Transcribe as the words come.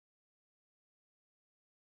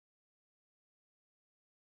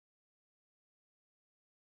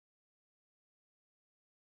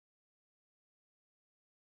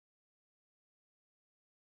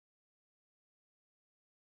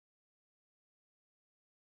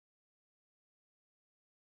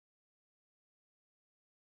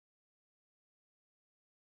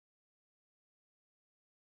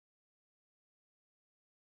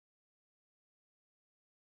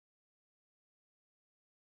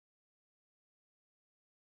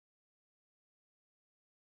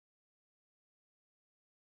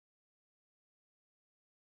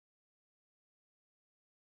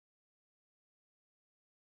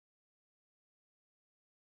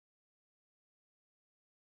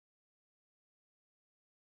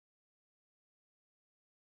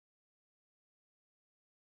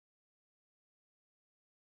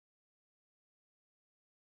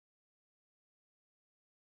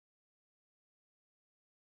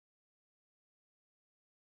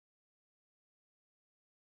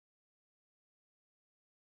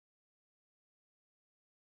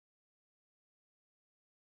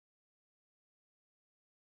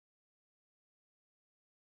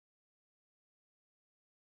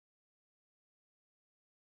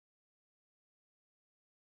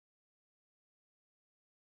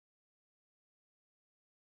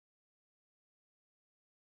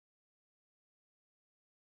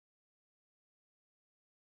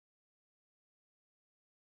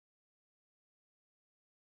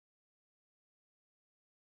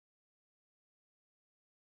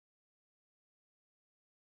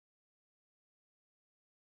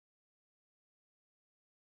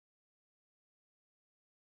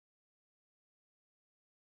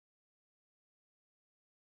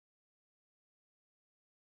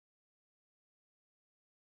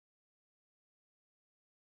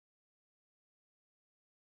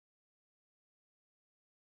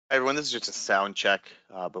Hi everyone, this is just a sound check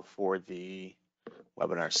before the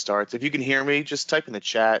webinar starts. If you can hear me, just type in the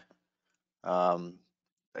chat that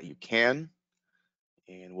you can,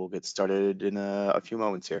 and we'll get started in a few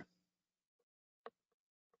moments here.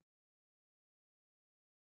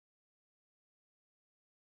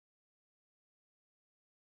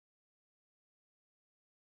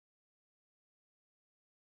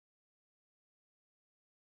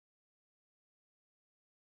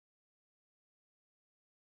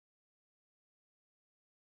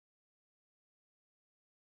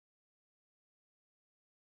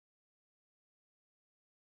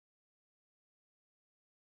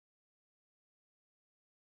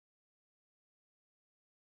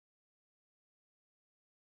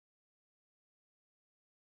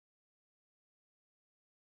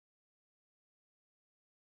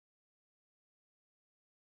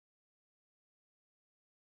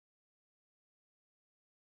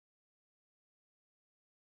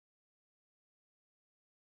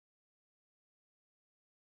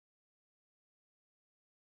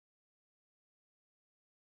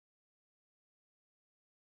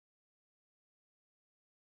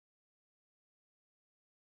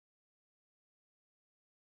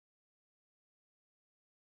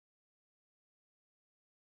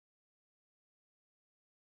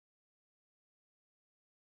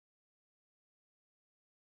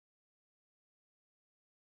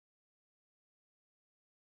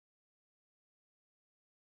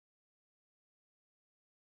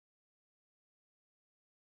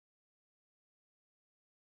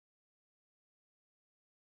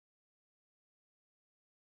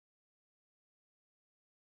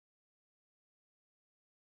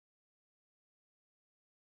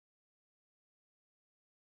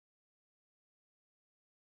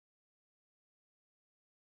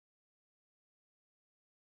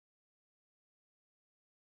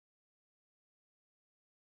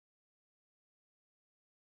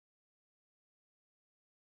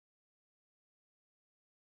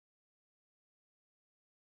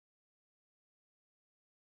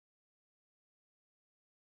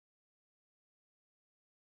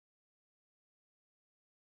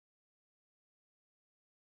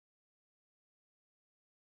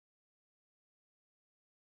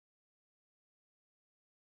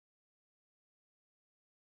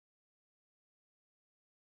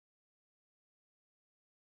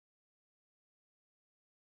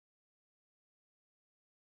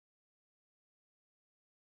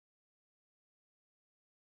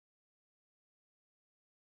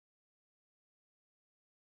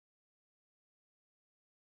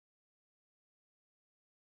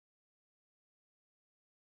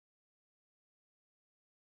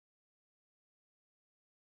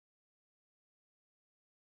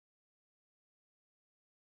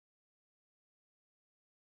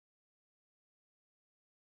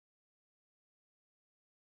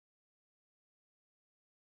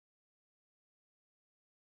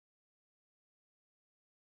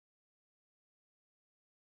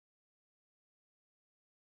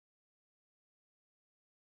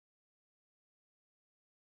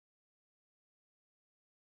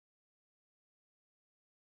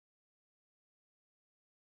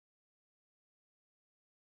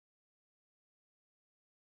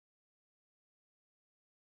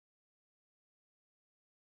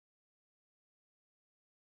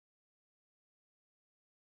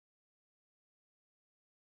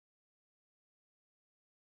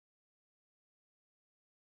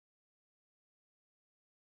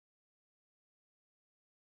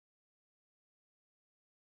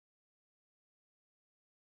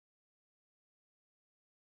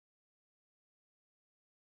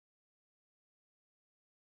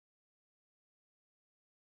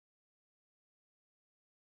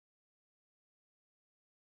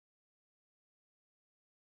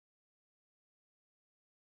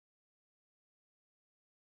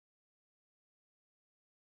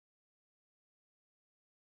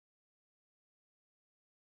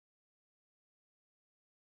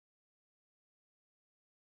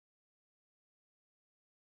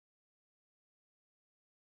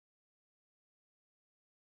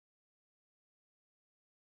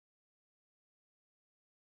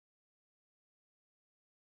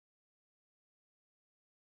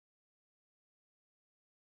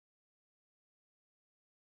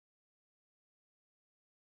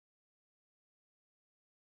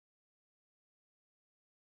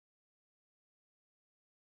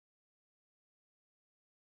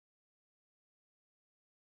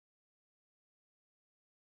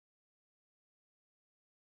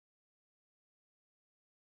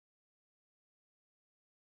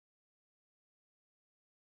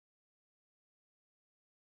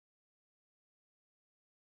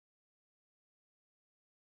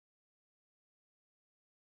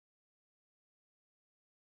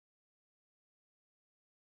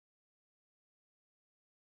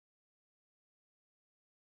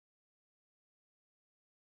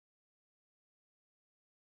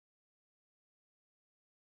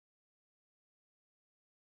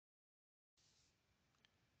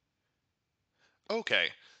 Okay,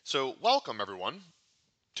 so welcome everyone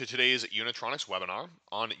to today's Unitronics webinar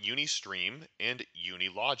on Unistream and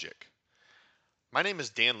Unilogic. My name is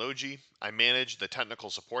Dan Logie. I manage the technical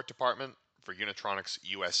support department for Unitronics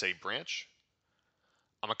USA branch.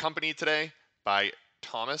 I'm accompanied today by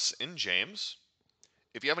Thomas and James.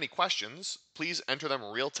 If you have any questions, please enter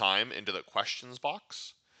them real time into the questions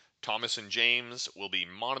box. Thomas and James will be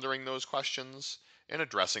monitoring those questions and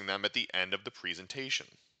addressing them at the end of the presentation.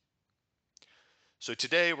 So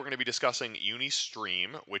today we're going to be discussing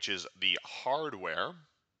Unistream, which is the hardware,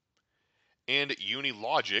 and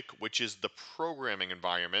Unilogic, which is the programming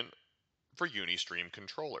environment for Unistream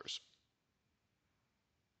controllers.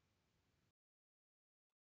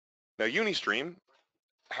 Now, Unistream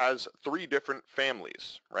has three different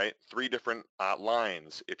families, right? Three different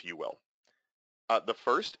lines, if you will. The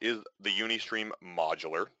first is the Unistream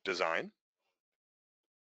modular design.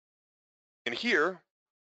 And here,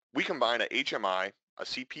 we combine a HMI, a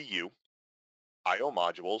CPU, I/O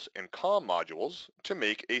modules, and COM modules to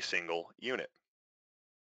make a single unit.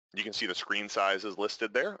 You can see the screen sizes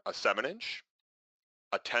listed there, a 7-inch,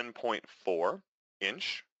 a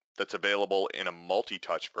 10.4-inch that's available in a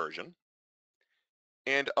multi-touch version,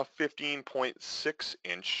 and a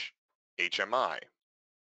 15.6-inch HMI.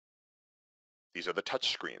 These are the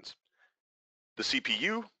touch screens. The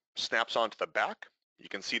CPU snaps onto the back. You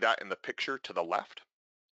can see that in the picture to the left.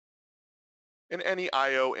 And any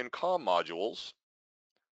I/O and COM modules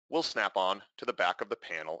will snap on to the back of the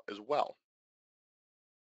panel as well.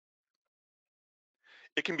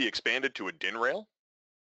 It can be expanded to a DIN rail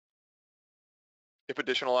if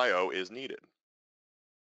additional I/O is needed.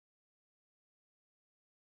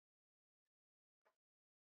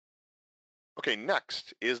 Okay,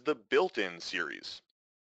 next is the built-in series.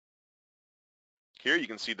 Here you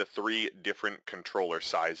can see the three different controller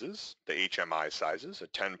sizes, the HMI sizes, a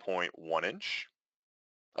 10.1-inch,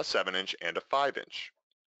 a 7-inch, and a 5-inch.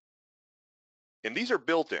 And these are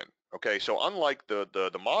built in, okay? So unlike the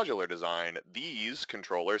modular design, these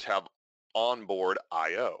controllers have onboard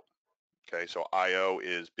I/O, okay? So I/O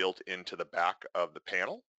is built into the back of the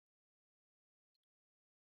panel.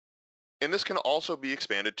 And this can also be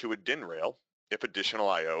expanded to a DIN rail if additional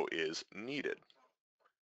I/O is needed.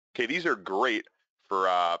 Okay, these are great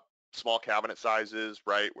for small cabinet sizes,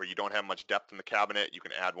 right? Where you don't have much depth in the cabinet, you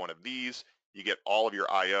can add one of these. You get all of your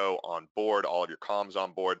I/O on board, all of your comms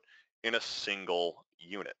on board in a single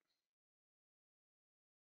unit.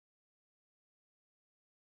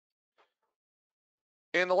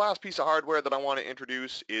 And the last piece of hardware that I want to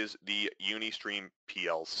introduce is the Unistream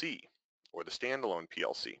PLC, or the standalone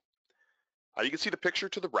PLC. You can see the picture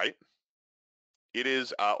to the right. It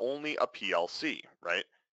is only a PLC, right?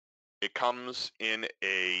 It comes in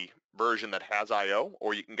a version that has I/O,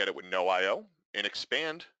 or you can get it with no I/O and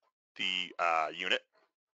expand the unit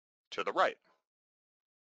to the right.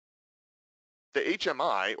 The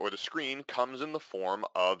HMI, or the screen, comes in the form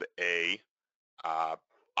of a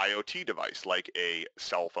IoT device, like a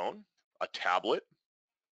cell phone, a tablet,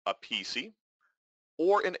 a PC,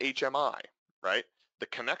 or an HMI, right? The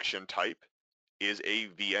connection type is a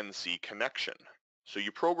VNC connection. So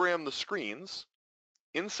you program the screens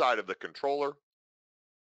inside of the controller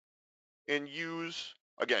and use,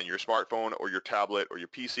 again, your smartphone or your tablet or your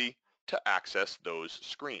PC to access those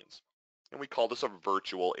screens. And we call this a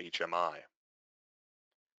virtual HMI.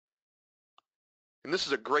 And this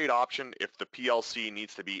is a great option if the PLC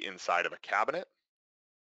needs to be inside of a cabinet,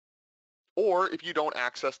 or if you don't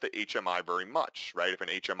access the HMI very much, right? If an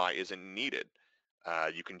HMI isn't needed,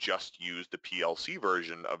 you can just use the PLC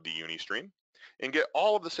version of the Unistream and get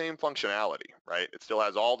all of the same functionality, right? It still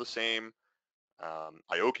has all the same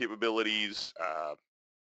I/O capabilities,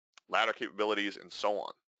 ladder capabilities, and so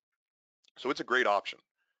on. So it's a great option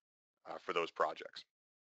for those projects.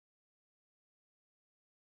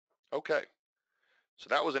 Okay, so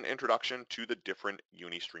that was an introduction to the different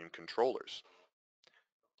Unistream controllers.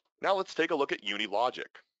 Now let's take a look at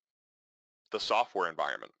Unilogic, the software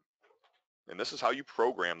environment. And this is how you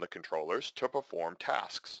program the controllers to perform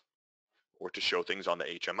tasks or to show things on the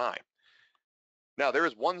HMI. Now there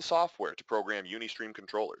is one software to program Unistream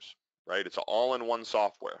controllers, right? It's all-in-one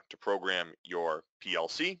software to program your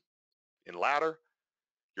PLC in ladder,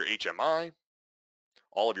 your HMI,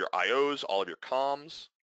 all of your IOs, all of your comms,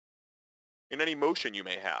 and any motion you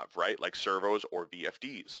may have, right? Like servos or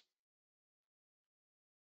VFDs.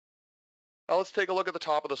 Now let's take a look at the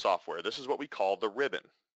top of the software. This is what we call the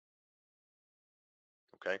ribbon,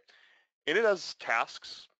 okay? And it has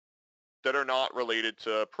tasks that are not related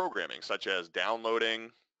to programming, such as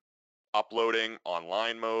downloading, uploading,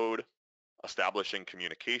 online mode, establishing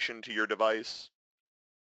communication to your device.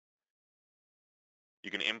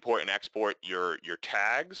 You can import and export your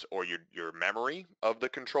tags or your memory of the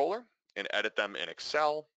controller and edit them in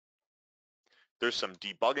Excel. There's some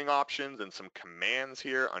debugging options and some commands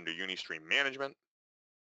here under Unistream Management,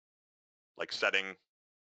 like setting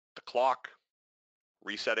the clock,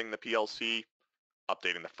 resetting the PLC,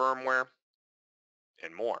 updating the firmware,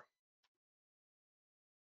 and more.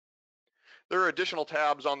 There are additional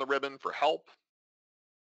tabs on the ribbon for help,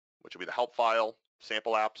 which will be the help file,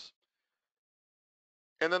 sample apps,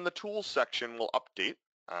 and then the tools section will update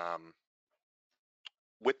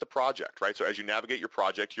with the project, right? So as you navigate your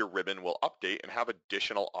project, your ribbon will update and have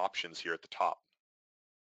additional options here at the top.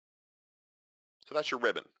 So that's your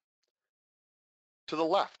ribbon. To the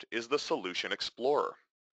left is the Solution Explorer.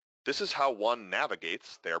 This is how one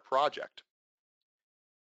navigates their project.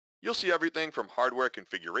 You'll see everything from hardware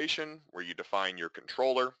configuration, where you define your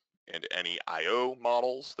controller and any I/O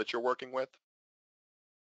models that you're working with.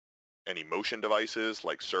 Any motion devices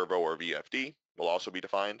like servo or VFD will also be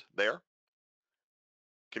defined there.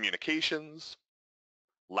 Communications,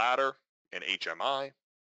 ladder and HMI,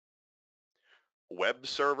 web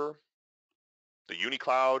server, the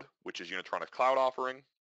UniCloud, which is Unitronics cloud offering,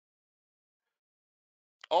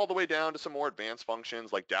 all the way down to some more advanced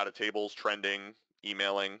functions like data tables, trending,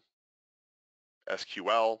 emailing,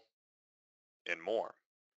 SQL, and more.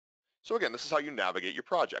 So again, this is how you navigate your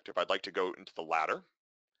project. If I'd like to go into the ladder,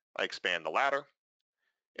 I expand the ladder,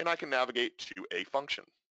 and I can navigate to a function.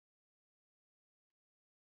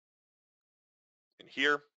 And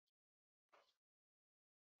here,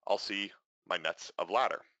 I'll see my nets of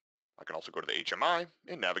ladder. I can also go to the HMI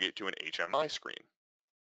and navigate to an HMI screen.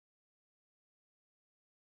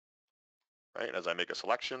 Right? And as I make a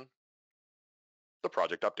selection, the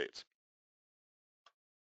project updates.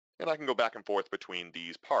 And I can go back and forth between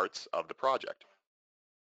these parts of the project.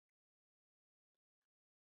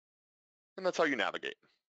 And that's how you navigate.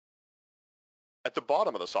 At the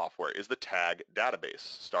bottom of the software is the tag database,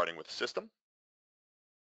 starting with System,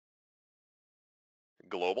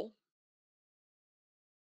 Global,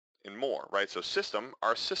 and more, right? So System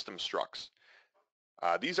are system structs.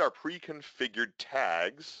 These are pre-configured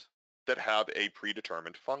tags that have a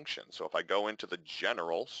predetermined function. So if I go into the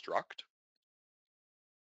general struct,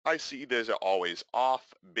 I see there's an always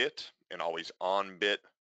off bit, an always on bit,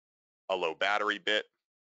 a low battery bit.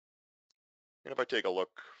 And if I take a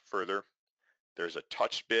look further, there's a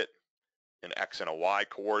touch bit, an X and a Y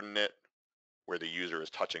coordinate where the user is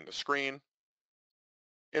touching the screen,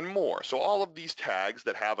 and more. So all of these tags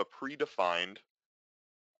that have a predefined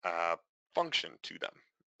function to them,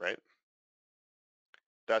 right?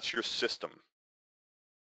 That's your system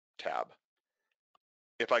tab.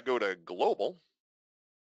 If I go to global,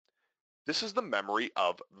 this is the memory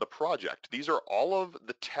of the project. These are all of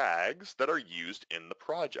the tags that are used in the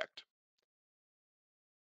project.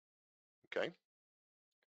 Okay.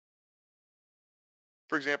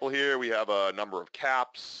 For example, here we have a number of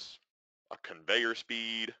caps, a conveyor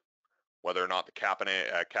speed, whether or not the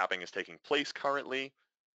capping is taking place currently,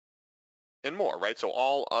 and more, right? So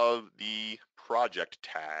all of the project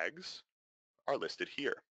tags are listed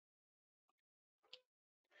here.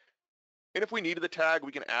 And if we needed the tag,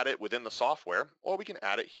 we can add it within the software, or we can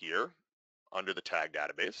add it here under the tag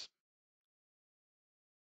database.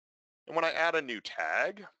 And when I add a new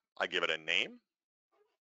tag, I give it a name.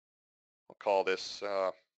 I'll call this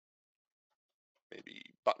maybe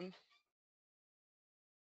button.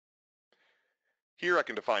 Here I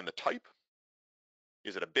can define the type.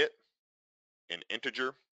 Is it a bit, an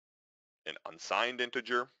integer, an unsigned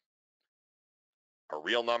integer, a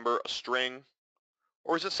real number, a string,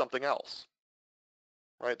 or is it something else?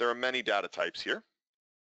 Right, there are many data types here.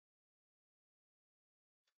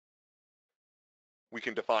 We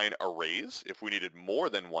can define arrays if we needed more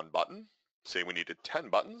than one button. Say we needed 10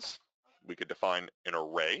 buttons, we could define an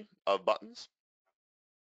array of buttons.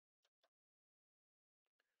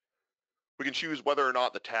 We can choose whether or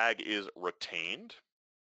not the tag is retained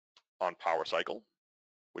on power cycle,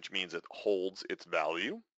 which means it holds its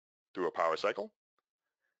value through a power cycle.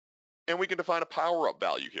 And we can define a power up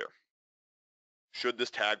value here. Should this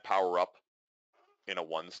tag power up in a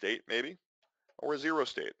 1 state maybe, or a 0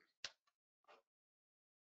 state?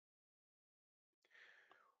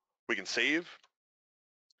 We can save,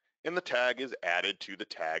 and the tag is added to the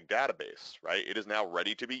tag database, right? It is now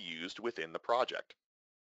ready to be used within the project.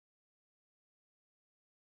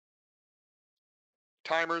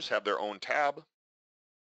 Timers have their own tab.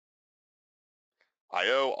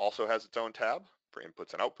 I/O also has its own tab for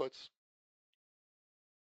inputs and outputs.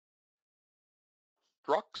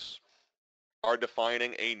 Structs are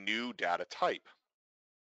defining a new data type.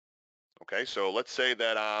 Okay, so let's say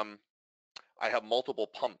that I have multiple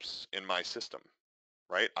pumps in my system,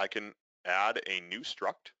 right? I can add a new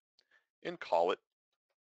struct and call it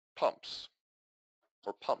pumps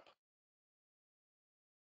or pump.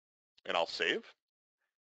 And I'll save.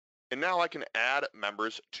 And now I can add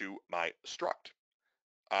members to my struct.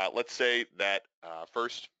 Let's say that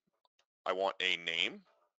first I want a name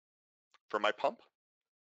for my pump.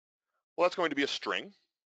 Well, that's going to be a string,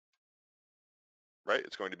 right?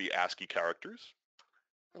 It's going to be ASCII characters.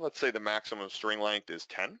 And let's say the maximum string length is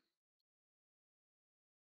 10.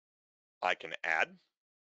 I can add.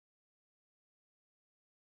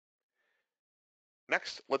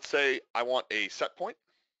 Next, let's say I want a set point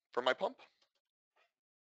for my pump.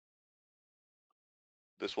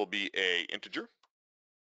 This will be a integer,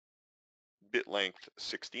 bit length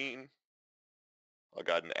 16. I'll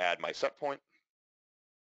go ahead and add my set point.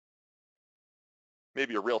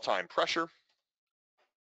 Maybe a real-time pressure.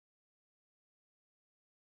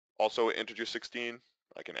 Also an integer 16,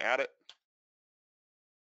 I can add it.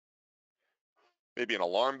 Maybe an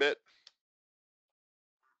alarm bit,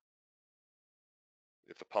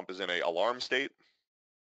 if the pump is in a alarm state.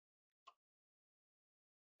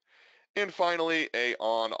 And finally, a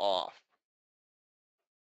on-off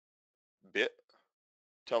bit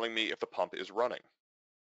telling me if the pump is running.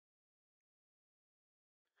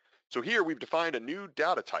 So here we've defined a new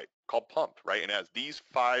data type called pump, right? And it has these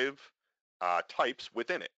 5 types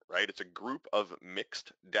within it, right? It's a group of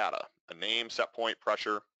mixed data, a name, set point,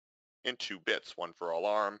 pressure, and 2 bits, one for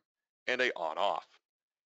alarm and a on-off.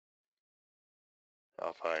 Now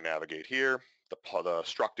if I navigate here, the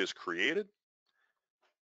struct is created.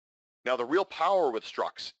 Now the real power with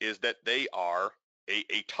structs is that they are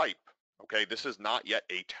a type, okay? This is not yet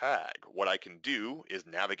a tag. What I can do is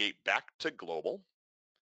navigate back to global,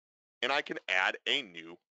 and I can add a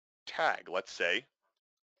new tag. Let's say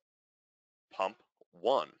pump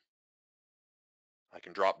 1. I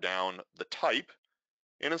can drop down the type,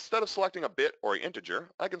 and instead of selecting a bit or an integer,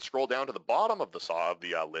 I can scroll down to the bottom of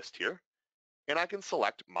the list here, and I can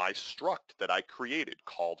select my struct that I created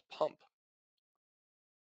called pump.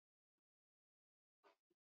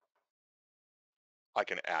 I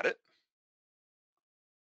can add it,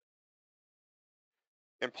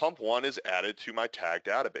 and pump 1 is added to my tag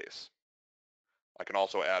database. I can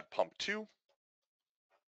also add pump 2,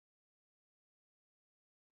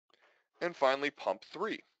 and finally pump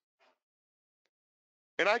 3.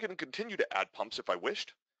 And I can continue to add pumps if I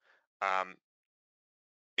wished, and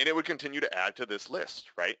it would continue to add to this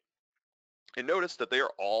list, right? And notice that they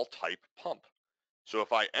are all type pump. So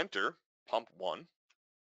if I enter pump 1,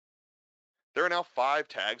 there are now 5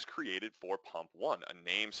 tags created for pump 1, a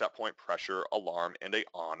name, set point, pressure, alarm, and a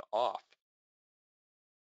on-off.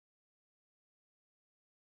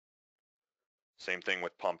 Same thing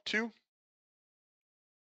with pump 2,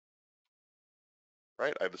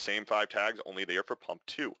 right? I have the same 5 tags, only they are for pump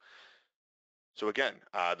 2. So again,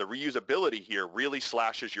 the reusability here really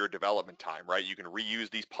slashes your development time, right? You can reuse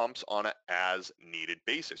these pumps on an as needed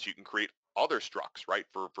basis. You can create other structs, right?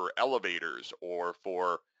 For elevators or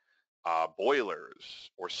for boilers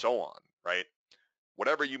or so on, right?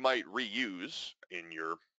 Whatever you might reuse in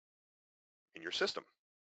your system.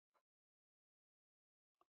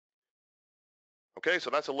 Okay, so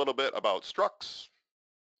that's a little bit about structs,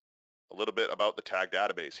 a little bit about the tag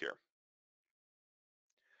database here.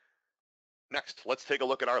 Next, let's take a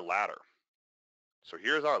look at our ladder. So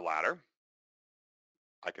here's our ladder.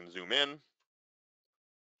 I can zoom in,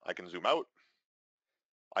 I can zoom out,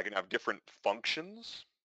 I can have different functions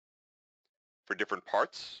for different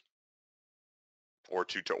parts or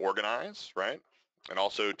to organize, right? And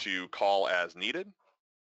also to call as needed.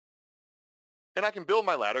 And I can build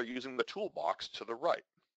my ladder using the toolbox to the right.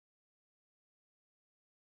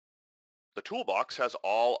 The toolbox has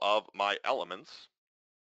all of my elements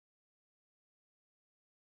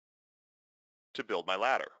to build my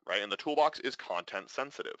ladder, right? And the toolbox is content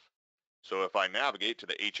sensitive. So if I navigate to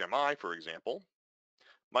the HMI, for example,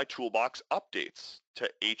 my toolbox updates to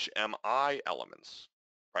HMI elements,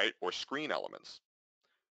 right? Or screen elements.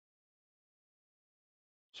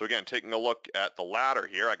 So again, taking a look at the ladder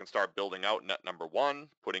here, I can start building out net number 1,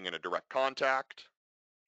 putting in a direct contact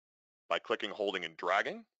by clicking, holding, and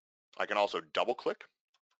dragging. I can also double click.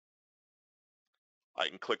 I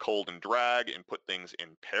can click, hold, and drag and put things in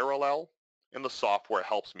parallel, and the software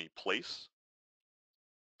helps me place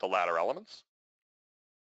the ladder elements.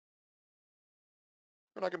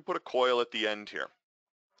 And I can put a coil at the end here.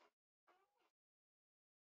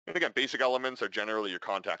 And again, basic elements are generally your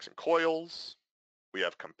contacts and coils. We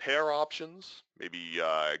have compare options, maybe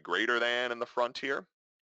greater than in the front here.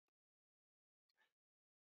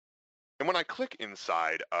 And when I click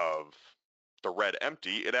inside of the red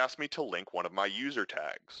empty, it asks me to link one of my user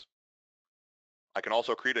tags. I can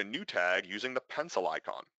also create a new tag using the pencil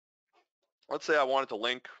icon. Let's say I wanted to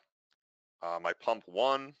link my pump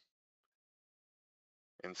 1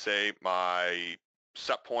 and say my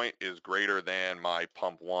set point is greater than my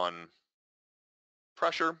pump 1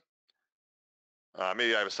 pressure.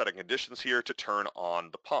 Maybe I have a set of conditions here to turn on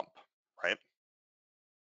the pump, right?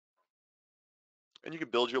 And you can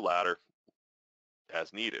build your ladder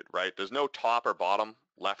as needed, right? There's no top or bottom,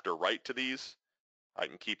 left or right to these. I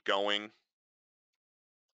can keep going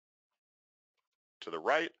to the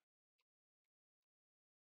right,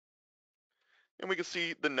 and we can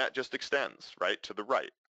see the net just extends, right, to the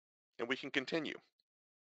right, and we can continue.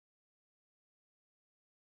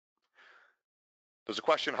 There's a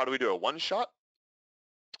question, how do we do a one-shot?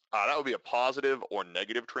 That would be a positive or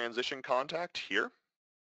negative transition contact here,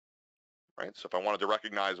 right? So if I wanted to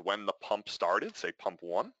recognize when the pump started, say pump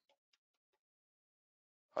 1,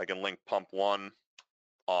 I can link pump 1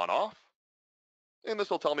 on off, and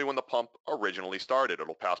this will tell me when the pump originally started.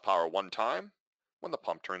 It'll pass power one time when the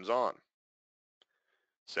pump turns on.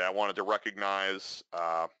 Say I wanted to recognize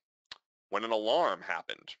when an alarm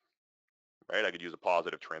happened, right? I could use a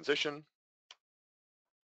positive transition,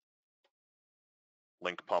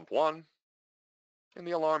 link pump 1, and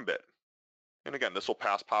the alarm bit. And again, this will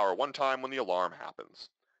pass power one time when the alarm happens.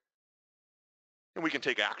 And we can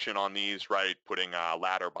take action on these, right? Putting a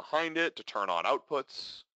ladder behind it to turn on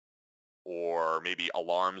outputs, or maybe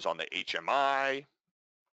alarms on the HMI,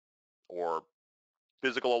 or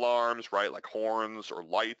physical alarms, right? Like horns or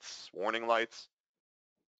lights, warning lights.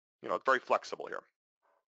 You know, it's very flexible here.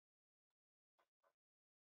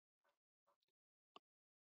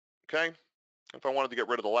 Okay, if I wanted to get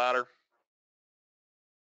rid of the ladder,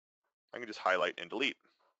 I can just highlight and delete.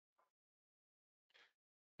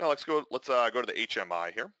 Now let's go to the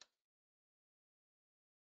HMI here.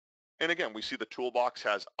 And again, we see the toolbox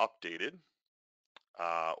has updated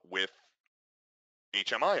with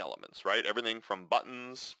HMI elements, right? Everything from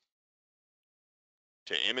buttons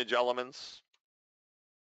to image elements,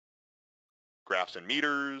 graphs and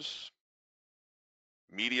meters,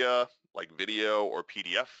 media like video or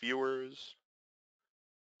PDF viewers,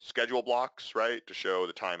 schedule blocks, right, to show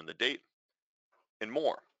the time and the date, and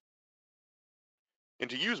more. And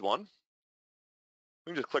to use one,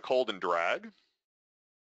 we can just click, hold, and drag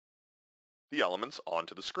the elements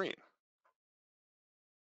onto the screen.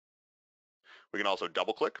 We can also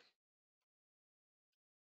double click,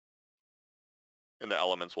 and the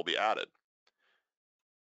elements will be added.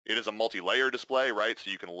 It is a multi-layer display, right, so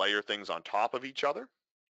you can layer things on top of each other.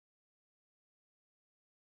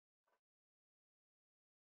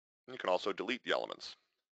 And you can also delete the elements.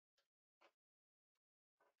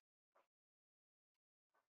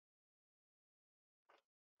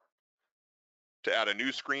 To add a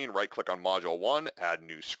new screen, right-click on Module 1, add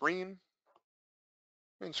new screen.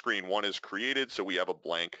 And screen 1 is created, so we have a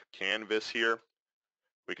blank canvas here.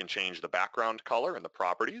 We can change the background color and the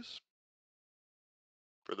properties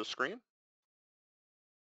for the screen.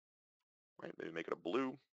 Right, maybe make it a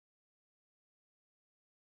blue.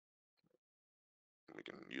 We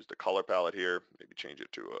can use the color palette here, maybe change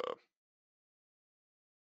it to a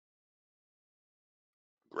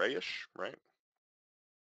grayish, right?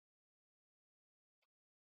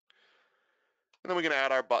 And then we can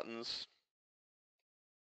add our buttons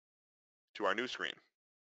to our new screen.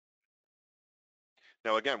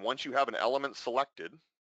 Now again, once you have an element selected,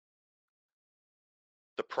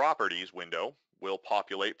 the properties window will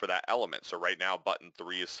populate for that element. So right now button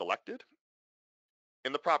 3 is selected,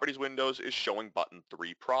 and the properties windows is showing button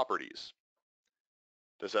 3 properties.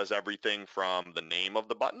 This has everything from the name of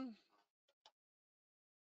the button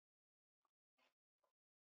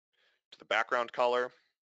to the background color,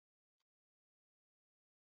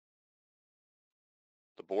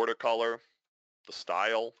 the border color, the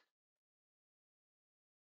style,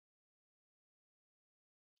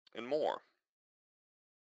 and more.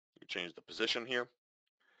 You can change the position here.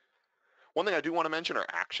 One thing I do want to mention are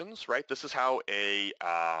actions, right? This is how a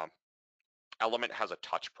element has a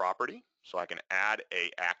touch property. So I can add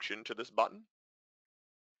a action to this button.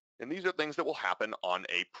 And these are things that will happen on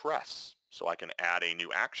a press. So I can add a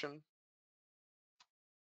new action.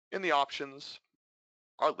 And the options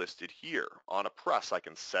are listed here. On a press, I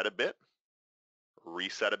can set a bit,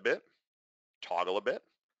 reset a bit, toggle a bit.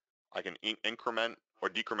 I can increment or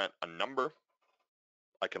decrement a number.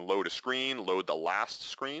 I can load a screen, load the last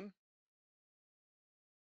screen,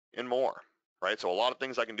 and more, right? So a lot of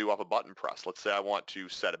things I can do off a button press. Let's say I want to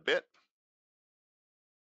set a bit.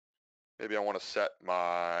 Maybe I want to set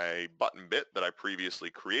my button bit that I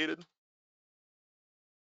previously created.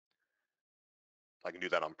 I can do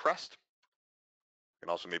that on pressed. I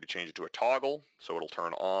can also maybe change it to a toggle so it'll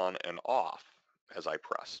turn on and off as I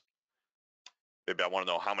press. Maybe I want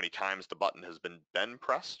to know how many times the button has been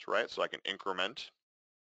pressed, right? So I can increment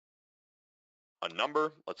a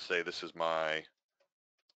number. Let's say this is my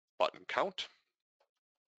button count.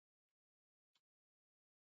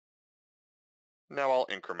 Now I'll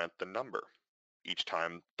increment the number each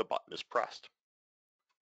time the button is pressed.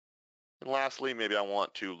 And lastly, maybe I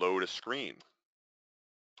want to load a screen.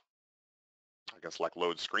 I can select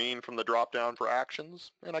load screen from the drop-down for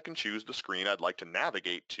actions, and I can choose the screen I'd like to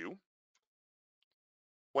navigate to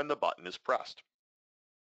when the button is pressed.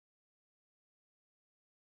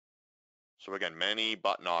 So again, many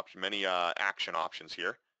action options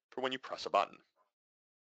here for when you press a button.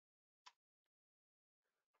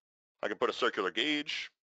 I can put a circular gauge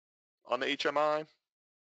on the HMI,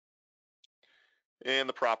 and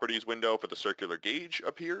the properties window for the circular gauge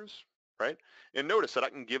appears, right? And notice that I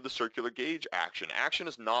can give the circular gauge action. Action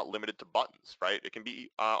is not limited to buttons, right? It can be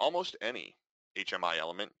almost any HMI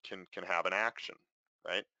element can have an action,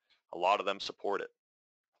 right? A lot of them support it.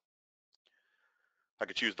 I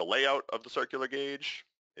could choose the layout of the circular gauge,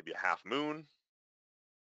 maybe a half moon.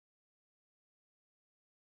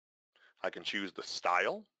 I can choose the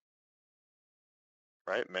style,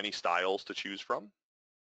 right? Many styles to choose from.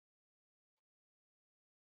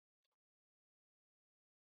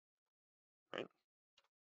 Right?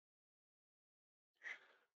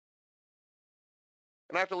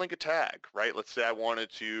 And I have to link a tag, right? Let's say I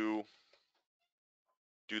wanted to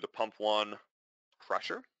do the pump one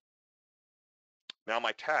pressure. Now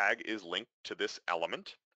my tag is linked to this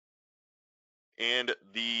element, and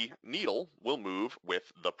the needle will move with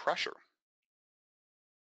the pressure.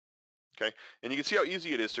 Okay, and you can see how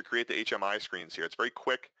easy it is to create the HMI screens here. It's very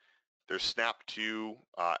quick. There's snap to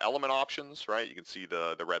element options, right? You can see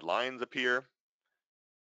the red lines appear.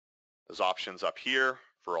 There's options up here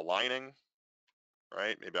for aligning,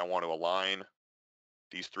 right? Maybe I want to align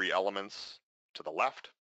these three elements to the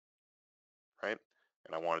left, right?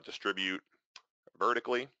 And I want to distribute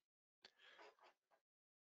vertically.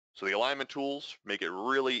 So the alignment tools make it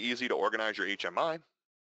really easy to organize your HMI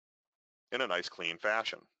in a nice clean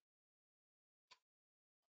fashion.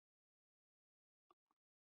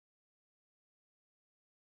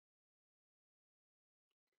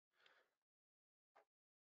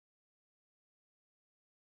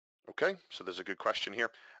 Okay, so there's a good question here.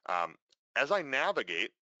 As I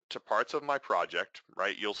navigate to parts of my project,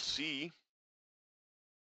 right, you'll see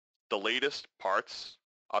the latest parts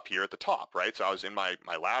up here at the top, right? So I was in my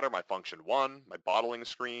ladder, my function one, my bottling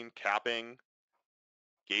screen, capping,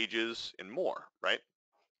 gauges, and more, right?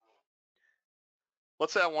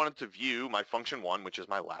 Let's say I wanted to view my function one, which is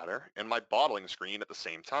my ladder, and my bottling screen at the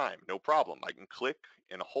same time. No problem. I can click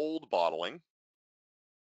and hold bottling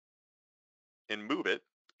and move it,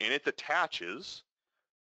 and it detaches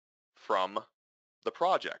from the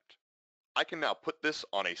project. I can now put this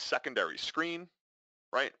on a secondary screen,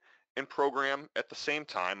 right, and program at the same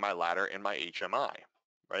time my ladder and my HMI,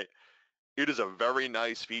 right? It is a very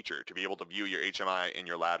nice feature to be able to view your HMI and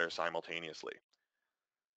your ladder simultaneously.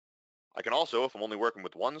 I can also, if I'm only working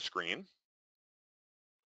with one screen,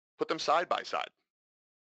 put them side by side,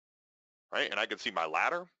 right? And I can see my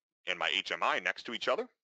ladder and my HMI next to each other.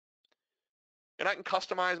 And I can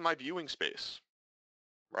customize my viewing space,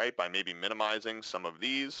 right? By maybe minimizing some of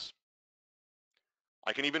these.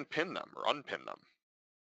 I can even pin them or unpin them,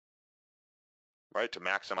 right? To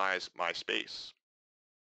maximize my space.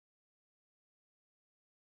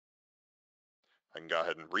 I can go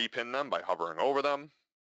ahead and repin them by hovering over them.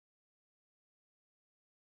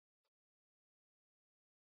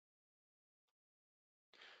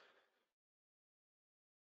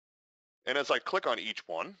 And as I click on each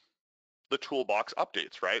one, the toolbox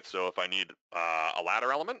updates, right? So if I need a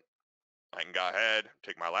ladder element, I can go ahead,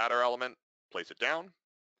 take my ladder element, place it down.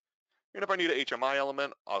 And if I need a HMI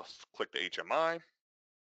element, I'll click the HMI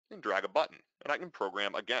and drag a button. And I can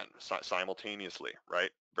program again simultaneously,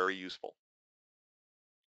 right? Very useful.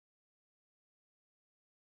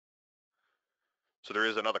 So there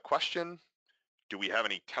is another question. Do we have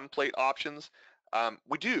any template options?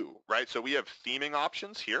 We do, right? So we have theming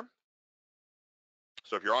options here.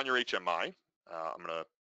 So if you're on your HMI, I'm gonna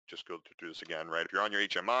just go through this again, right? If you're on your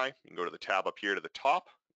HMI, you can go to the tab up here to the top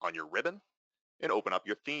on your ribbon and open up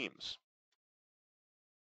your themes.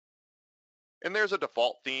 And there's a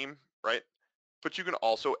default theme, right? But you can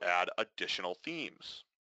also add additional themes,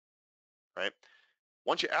 right?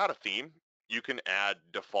 Once you add a theme, you can add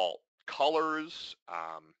default colors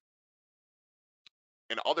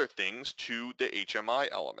and other things to the HMI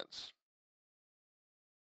elements.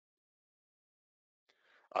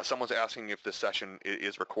 Someone's asking if this session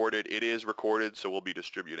is recorded. It is recorded, so we'll be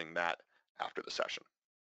distributing that after the session.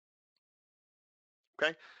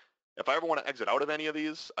 Okay, if I ever want to exit out of any of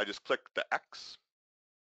these, I just click the X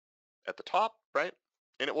at the top, right?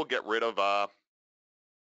 And it will get rid of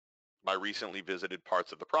my recently visited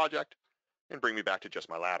parts of the project and bring me back to just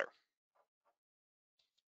my ladder.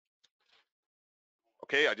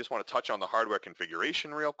 Okay, I just want to touch on the hardware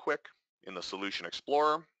configuration real quick. In the Solution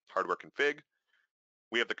Explorer, hardware config,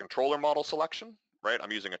 we have the controller model selection, right?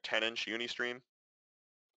 I'm using a 10-inch Unistream.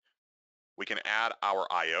 We can add our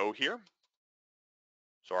I.O. here.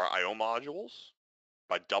 So our I.O. modules,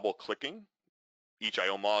 by double-clicking each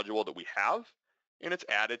I.O. module that we have, and it's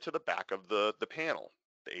added to the back of the panel,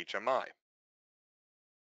 the HMI.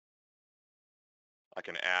 I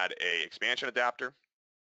can add a expansion adapter,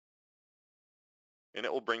 and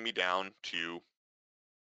it will bring me down to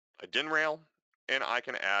a DIN rail, and I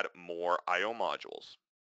can add more I.O. modules.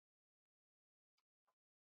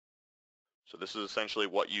 So this is essentially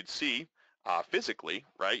what you'd see physically,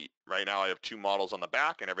 right? Right now I have two models on the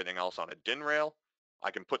back and everything else on a DIN rail.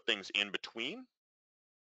 I can put things in between,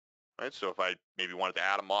 right? So if I maybe wanted to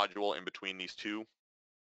add a module in between these two,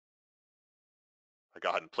 I go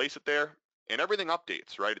ahead and place it there, and everything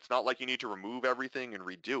updates, right? It's not like you need to remove everything and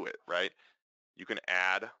redo it, right? You can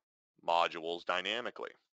add modules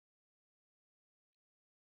dynamically,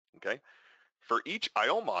 okay? For each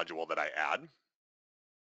I.O. module that I add,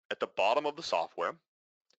 at the bottom of the software,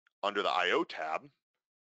 under the I.O. tab,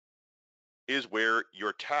 is where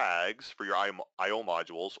your tags for your I.O.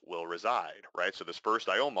 modules will reside, right? So this first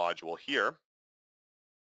I.O. module here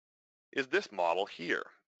is this model here.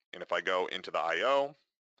 And if I go into the I.O.,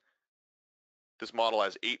 this model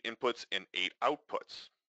has 8 inputs and 8 outputs,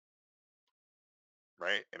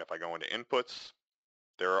 right? And if I go into inputs,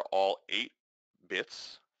 there are all 8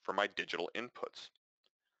 bits for my digital inputs.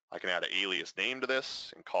 I can add an alias name to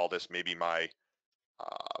this and call this maybe my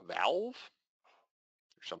valve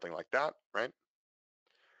or something like that, right?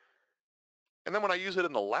 And then when I use it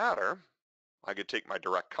in the ladder, I could take my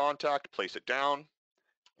direct contact, place it down,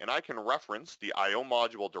 and I can reference the I.O.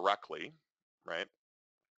 module directly, right?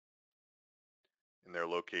 And they're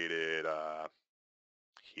located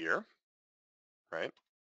here, right?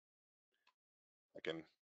 I can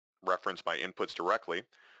reference my inputs directly,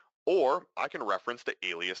 or I can reference the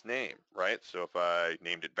alias name, right? So if I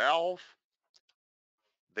named it valve,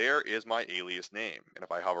 there is my alias name. And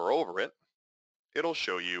if I hover over it, it'll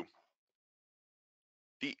show you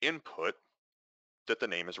the input that the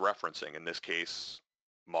name is referencing. In this case,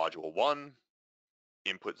 module 1,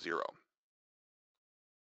 input 0.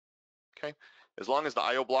 Okay, as long as the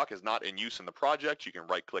I.O. block is not in use in the project, you can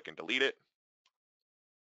right click and delete it,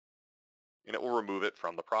 and it will remove it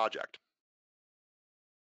from the project.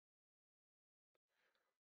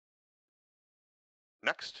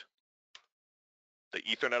 Next, the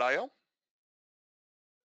Ethernet I.O.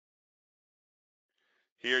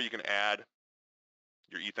 Here you can add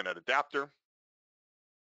your Ethernet adapter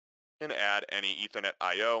and add any Ethernet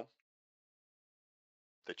I.O.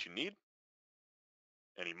 that you need,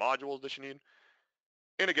 any modules that you need.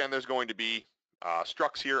 And again, there's going to be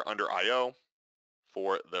structs here under I.O.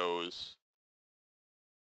 for those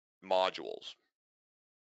modules.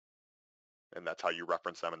 And that's how you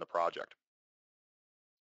reference them in the project.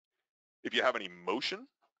 If you have any motion,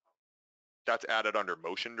 that's added under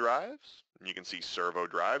motion drives. And you can see servo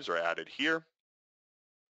drives are added here.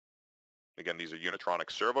 Again, these are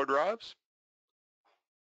Unitronics servo drives.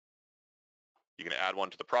 You can add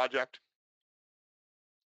one to the project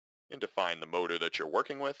and define the motor that you're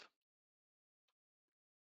working with.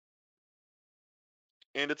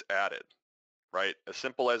 And it's added, right? As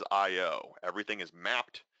simple as I.O. Everything is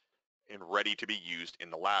mapped and ready to be used in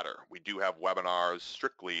the ladder. We do have webinars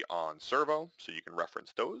strictly on servo, so you can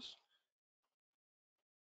reference those.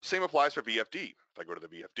 Same applies for VFD. If I go to the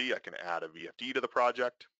VFD, I can add a VFD to the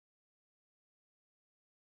project.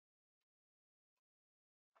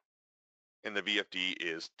 And the VFD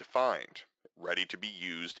is defined, ready to be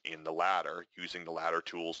used in the ladder, using the ladder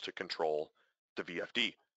tools to control the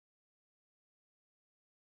VFD.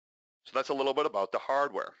 So that's a little bit about the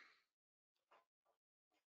hardware.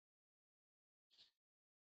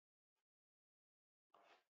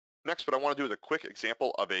 Next, what I want to do is a quick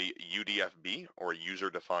example of a UDFB, or a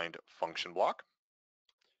user-defined function block.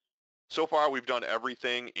 So far, we've done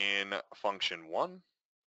everything in function 1.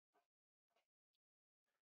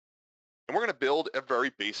 And we're going to build a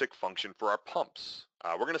very basic function for our pumps.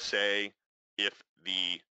 We're going to say if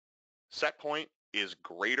the set point is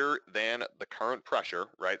greater than the current pressure,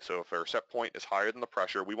 right? So if our set point is higher than the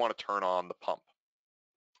pressure, we want to turn on the pump.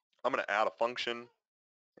 I'm going to add a function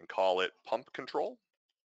and call it pump control.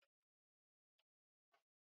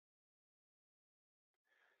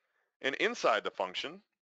 And inside the function,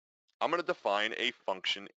 I'm going to define a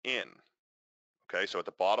function in. Okay, so at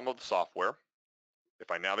the bottom of the software, if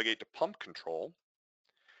I navigate to pump control,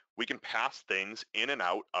 we can pass things in and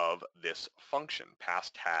out of this function,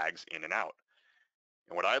 pass tags in and out.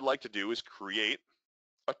 And what I'd like to do is create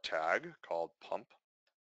a tag called pump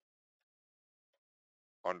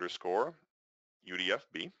underscore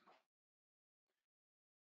UDFB.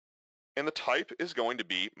 And the type is going to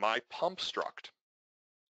be my pump struct.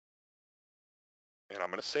 And I'm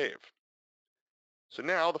going to save. So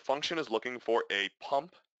now the function is looking for a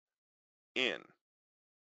pump in.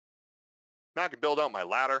 Now I can build out my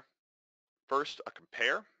ladder. First, a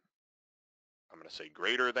compare. I'm going to say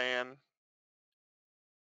greater than.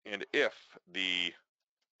 And if the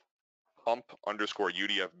pump underscore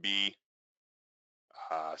UDFB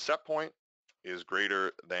set point is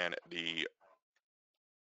greater than the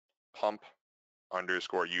pump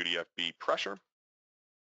underscore UDFB pressure,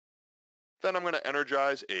 then I'm going to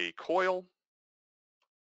energize a coil,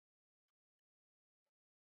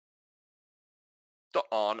 the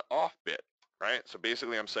on-off bit, right? So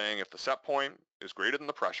basically I'm saying if the set point is greater than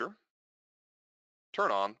the pressure, turn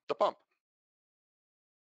on the pump.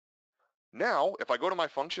 Now, if I go to my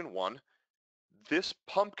function 1, this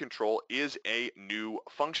pump control is a new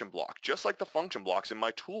function block, just like the function blocks in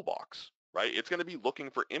my toolbox, right? It's going to be looking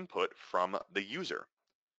for input from the user.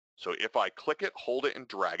 So if I click it, hold it, and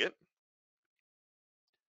drag it,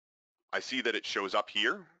 I see that it shows up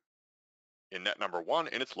here in net number 1,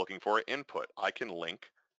 and it's looking for an input. I can link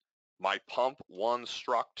my pump1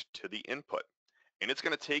 struct to the input, and it's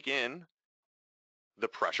going to take in the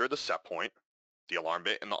pressure, the set point, the alarm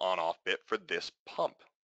bit, and the on-off bit for this pump.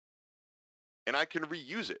 And I can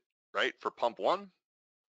reuse it, right, for pump 1,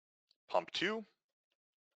 pump 2,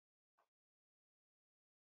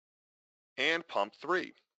 and pump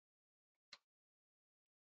 3.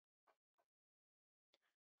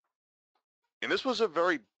 And this was a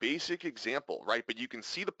very basic example, right? But you can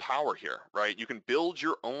see the power here, right? You can build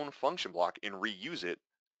your own function block and reuse it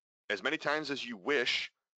as many times as you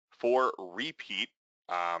wish for repeat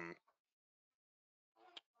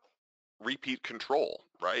control,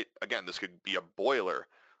 right? Again, this could be a boiler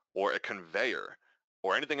or a conveyor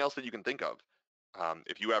or anything else that you can think of.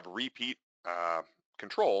 If you have repeat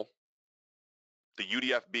control, the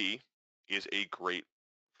UDFB is a great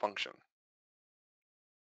function.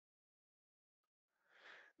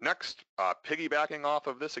 Next, piggybacking off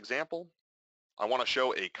of this example, I want to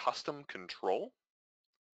show a custom control,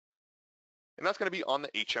 and that's going to be on the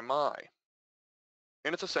HMI.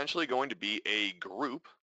 And it's essentially going to be a group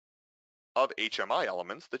of HMI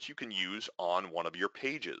elements that you can use on one of your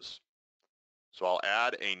pages. So I'll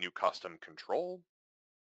add a new custom control,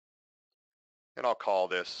 and I'll call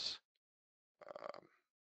this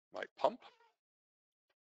my pump's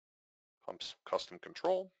custom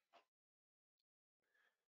control.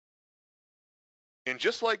 And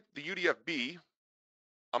just like the UDFB,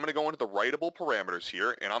 I'm going to go into the writable parameters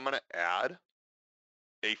here, and I'm going to add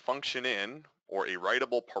a function in or a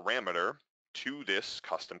writable parameter to this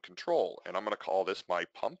custom control. And I'm going to call this my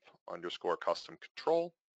pump underscore custom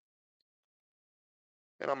control.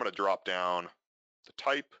 And I'm going to drop down the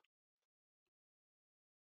type.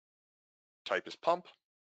 Type is pump,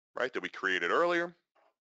 right, that we created earlier.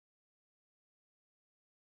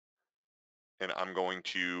 And I'm going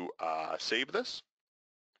to save this.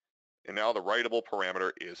 And now the writable parameter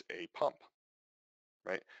is a pump,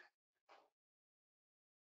 right?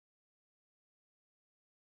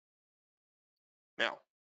 Now,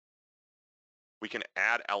 we can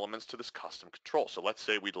add elements to this custom control. So let's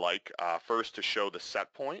say we'd like first to show the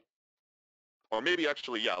set point, or maybe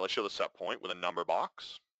actually, yeah, let's show the set point with a number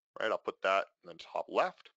box, right? I'll put that in the top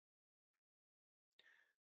left.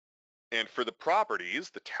 And for the properties,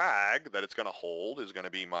 the tag that it's going to hold is going to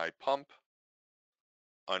be my pump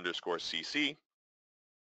underscore CC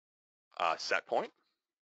set point.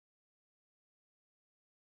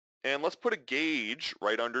 And let's put a gauge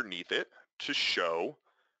right underneath it to show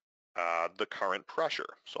the current pressure.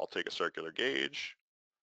 So I'll take a circular gauge,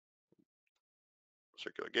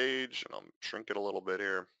 and I'll shrink it a little bit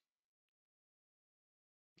here.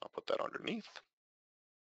 I'll put that underneath.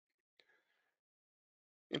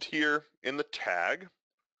 And here in the tag,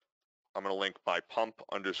 I'm going to link my pump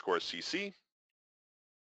underscore CC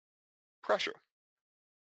pressure.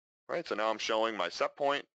 Right, so now I'm showing my set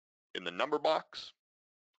point in the number box,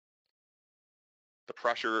 the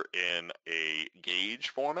pressure in a gauge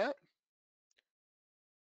format.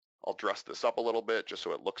 I'll dress this up a little bit just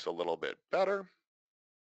so it looks a little bit better.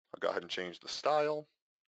 I'll go ahead and change the style.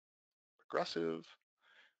 aggressive.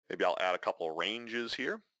 Maybe I'll add a couple of ranges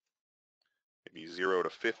here. Maybe 0 to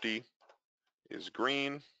 50 is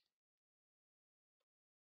green.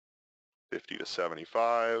 50 to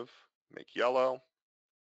 75, make yellow.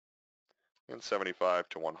 And 75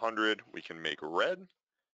 to 100, we can make red.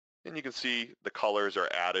 And you can see the colors are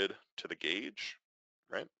added to the gauge,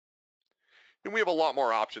 right? And we have a lot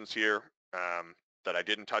more options here that I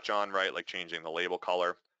didn't touch on, right? Like changing the label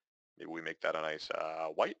color. Maybe we make that a nice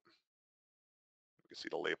white. You can see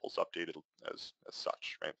the labels updated as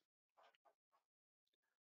such, right?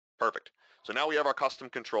 Perfect. So now we have our custom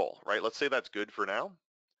control, right? Let's say that's good for now.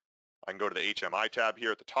 I can go to the HMI tab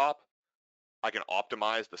here at the top. I can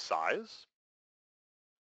optimize the size.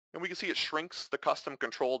 And we can see it shrinks the custom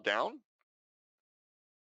control down,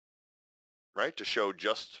 right, to show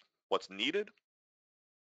just what's needed.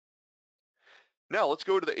 Now let's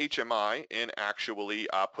go to the HMI and actually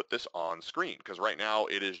put this on screen, because right now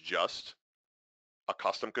it is just a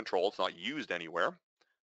custom control. It's not used anywhere.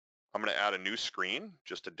 I'm going to add a new screen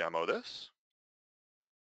just to demo this.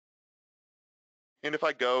 And if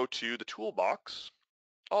I go to the toolbox,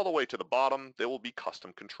 all the way to the bottom, there will be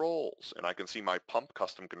custom controls. And I can see my pump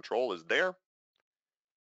custom control is there.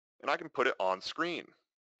 And I can put it on screen.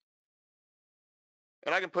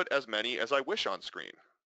 And I can put as many as I wish on screen,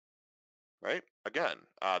 right? Again,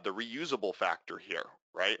 the reusable factor here,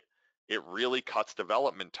 right? It really cuts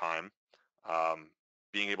development time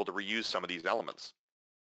being able to reuse some of these elements.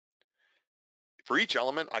 For each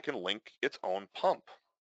element, I can link its own pump,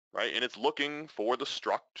 right? And it's looking for the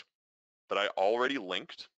struct that I already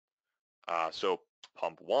linked. So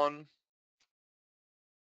pump 1,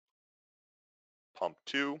 pump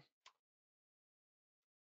 2,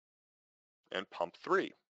 and pump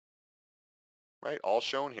 3, right? All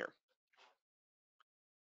shown here.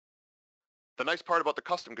 The nice part about the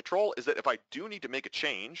custom control is that if I do need to make a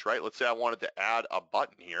change, right? Let's say I wanted to add a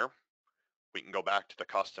button here. We can go back to the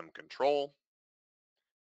custom control.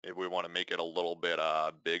 If we want to make it a little bit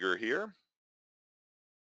bigger here,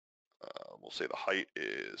 we'll say the height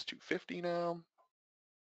is 250 now.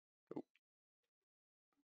 Oop.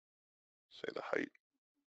 Say the height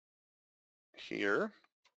here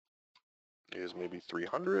is maybe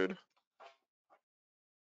 300.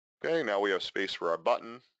 Okay, now we have space for our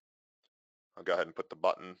button. I'll go ahead and put the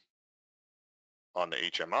button on the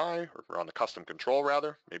HMI, or on the custom control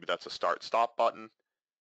rather. Maybe that's a start-stop button.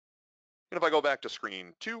 And if I go back to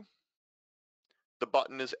screen 2, the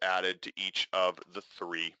button is added to each of the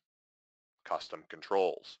 3 custom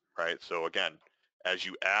controls, right? So again, as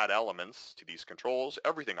you add elements to these controls,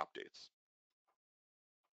 everything updates.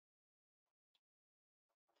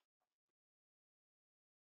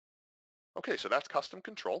 Okay, so that's custom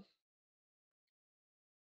control.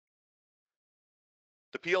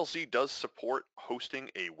 The PLC does support hosting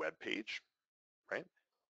a web page, right?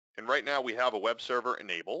 And right now we have a web server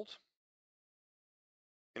enabled.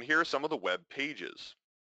 And here are some of the web pages.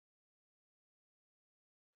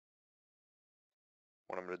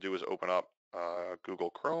 What I'm going to do is open up Google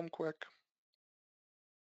Chrome quick.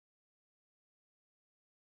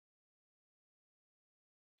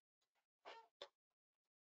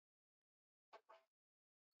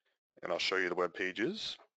 And I'll show you the web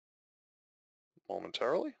pages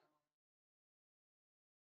momentarily.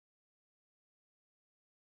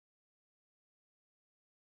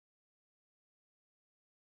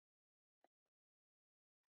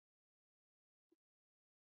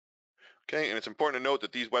 Okay, and it's important to note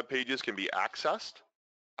that these web pages can be accessed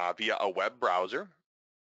via a web browser,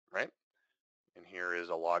 right? And here is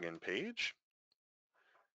a login page.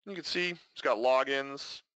 You can see it's got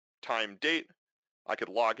logins, time, date. I could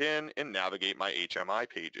log in and navigate my HMI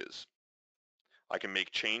pages. I can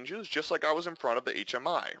make changes just like I was in front of the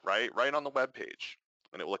HMI, right on the web page,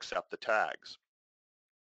 and it will accept the tags.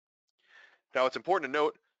 Now it's important to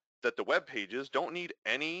note that the web pages don't need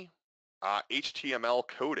any HTML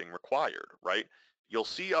coding required, right? You'll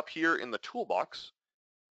see up here in the toolbox,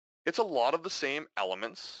 it's a lot of the same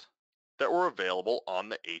elements that were available on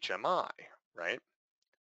the HMI, right?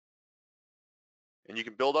 And you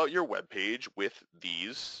can build out your web page with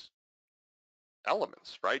these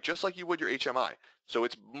elements, right? Just like you would your HMI. So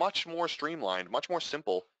it's much more streamlined, much more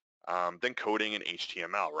simple than coding in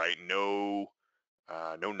HTML, right? No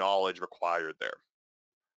knowledge required there.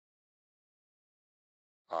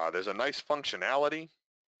 There's a nice functionality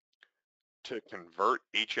to convert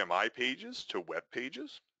HMI pages to web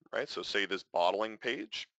pages, right? So say this bottling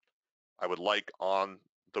page, I would like on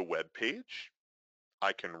the web page,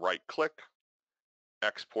 I can right click,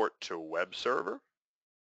 export to web server,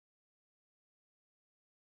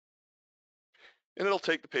 and it'll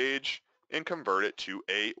take the page and convert it to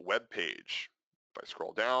a web page. If I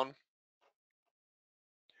scroll down,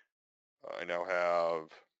 I now have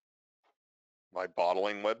my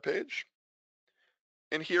bottling web page.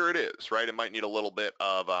 And here it is, right? It might need a little bit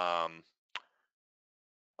of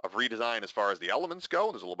redesign as far as the elements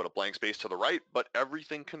go. There's a little bit of blank space to the right, but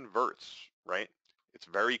everything converts, right? It's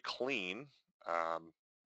very clean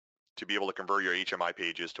to be able to convert your HMI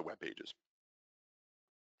pages to web pages.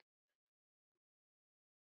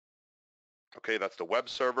 Okay, that's the web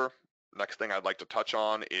server. Next thing I'd like to touch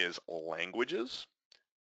on is languages.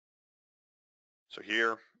 So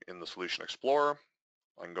here in the Solution Explorer,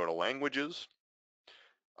 I can go to languages.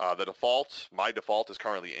 My default is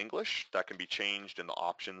currently English. That can be changed in the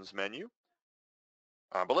options menu.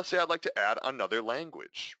 But let's say I'd like to add another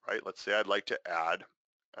language, right? Let's say I'd like to add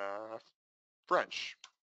French.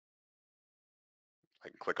 I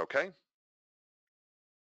can click OK.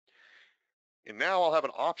 And now I'll have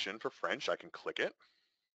an option for French. I can click it.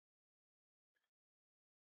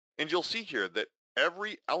 And you'll see here that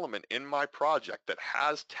every element in my project that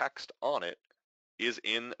has text on it is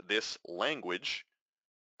in this language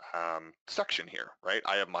section here, right?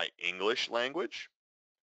 I have my English language,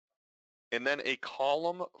 and then a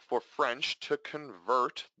column for French to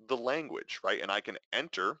convert the language, right? And I can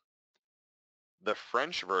enter the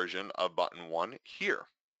French version of button 1 here,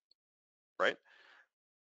 right?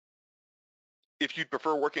 If you'd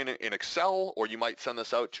prefer working in Excel, or you might send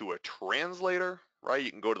this out to a translator, right?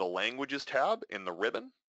 You can go to the Languages tab in the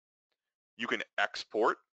ribbon. You can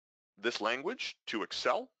export this language to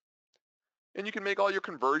Excel, and you can make all your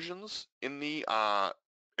conversions in the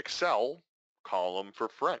Excel column for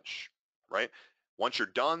French, right? Once you're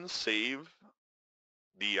done, save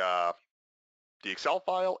the Excel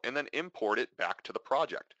file and then import it back to the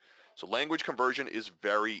project. So language conversion is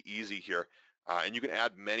very easy here. And you can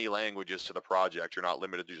add many languages to the project. You're not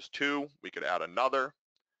limited to just 2. We could add another.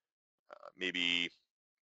 Maybe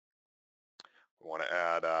we want to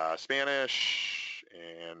add Spanish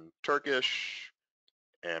and Turkish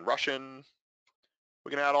and Russian. We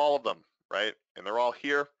can add all of them, right? And they're all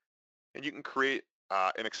here. And you can create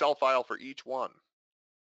an Excel file for each one,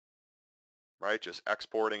 right? Just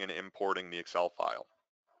exporting and importing the Excel file.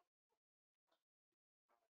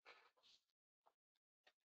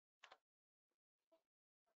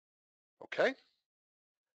 Okay.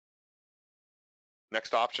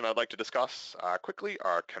 Next option I'd like to discuss quickly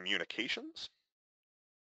are communications.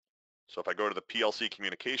 So if I go to the PLC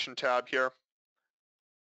communication tab here,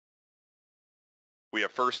 we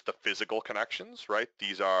have first the physical connections, right?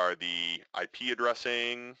 These are the IP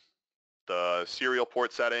addressing, the serial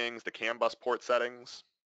port settings, the CAN bus port settings,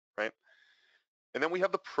 right? And then we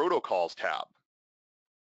have the protocols tab,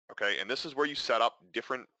 okay? And this is where you set up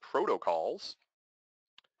different protocols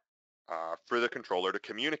for the controller to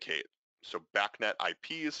communicate. So BACnet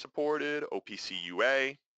IP is supported, OPC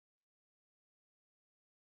UA,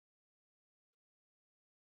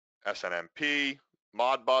 SNMP,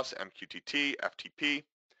 Modbus, MQTT, FTP,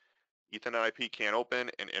 Ethernet IP, CAN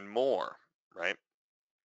open, and more, right?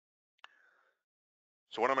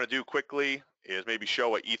 So what I'm going to do quickly is maybe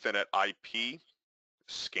show an Ethernet IP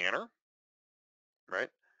scanner, right?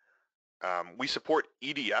 We support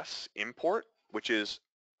EDS import, which is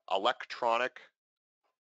electronic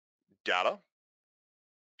data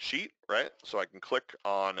sheet, right? So I can click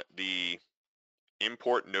on the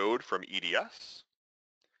import node from EDS,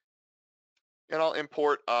 and I'll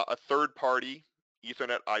import a third-party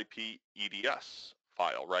Ethernet IP EDS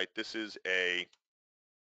file, right? This is a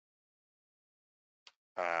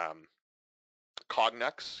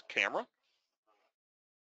Cognex camera,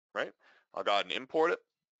 right? I'll go ahead and import it.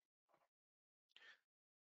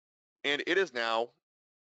 And it is now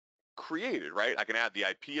created, right? I can add the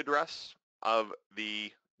IP address of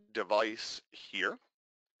the device here.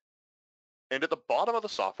 And at the bottom of the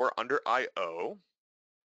software under I/O,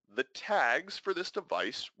 the tags for this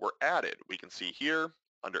device were added. We can see here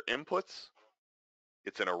under inputs,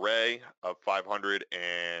 it's an array of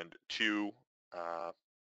 502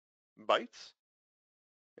 bytes.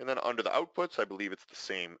 And then under the outputs, I believe it's the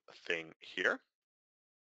same thing here.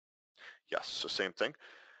 Yes, so same thing.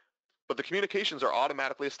 But the communications are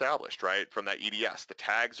automatically established, right, from that EDS. The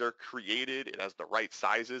tags are created, it has the right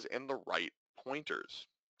sizes and the right pointers.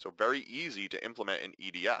 So very easy to implement an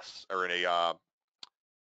EDS or an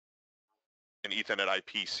Ethernet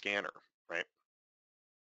IP scanner, right?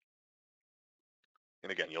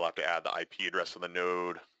 And again, you'll have to add the IP address of the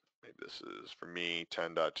node. Maybe this is for me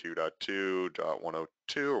 10.2.2.102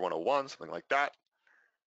 or 101, something like that.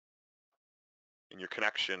 And your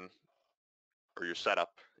connection or your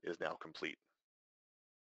setup is now complete.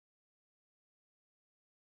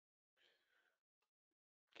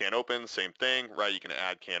 Can't open, same thing, right? You can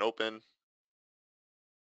add can't open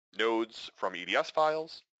nodes from EDS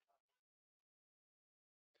files.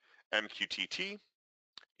 MQTT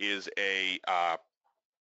is a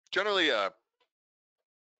generally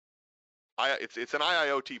it's an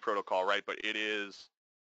IIoT protocol, right? But it is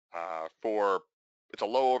it's a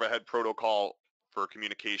low overhead protocol for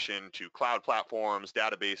communication to cloud platforms,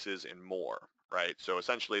 databases, and more, right? So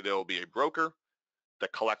essentially there will be a broker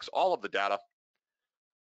that collects all of the data,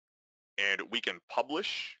 and we can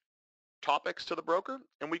publish topics to the broker,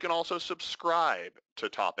 and we can also subscribe to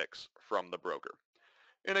topics from the broker.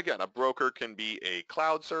 And again, a broker can be a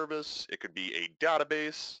cloud service, it could be a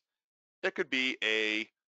database, it could be a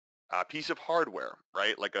piece of hardware,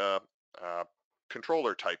 right? Like a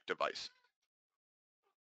controller type device.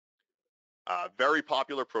 Very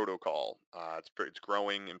popular protocol. It's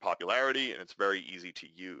growing in popularity, and it's very easy to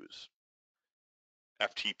use.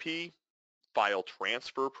 FTP, file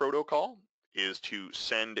transfer protocol, is to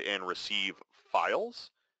send and receive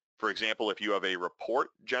files. For example, if you have a report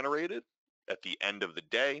generated at the end of the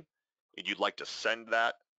day and you'd like to send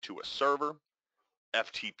that to a server,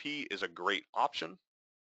 FTP is a great option.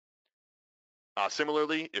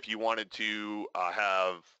 Similarly, if you wanted to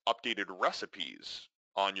have updated recipes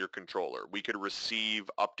on your controller, we could receive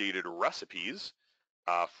updated recipes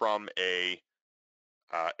from a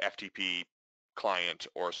FTP client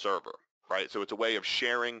or server, right? So it's a way of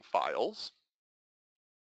sharing files.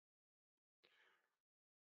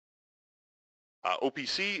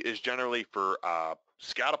 OPC is generally for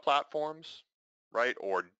SCADA platforms, right,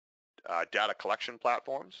 or data collection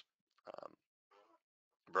platforms.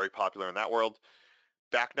 Very popular in that world.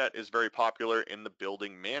 BACnet is very popular in the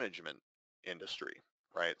building management industry,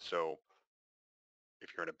 right? So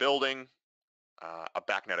if you're in a building, a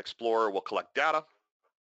BACnet Explorer will collect data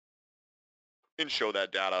and show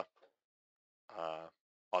that data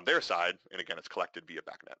on their side, and again, it's collected via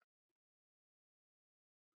BACnet.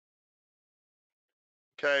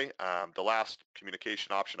 Okay, the last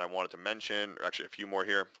communication option I wanted to mention, or actually a few more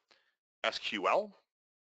here, SQL,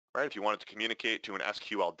 right? If you wanted to communicate to an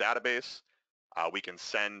SQL database, we can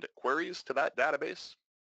send queries to that database.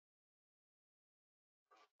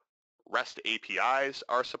 REST APIs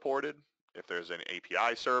are supported. If there's an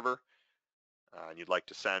API server and you'd like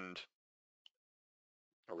to send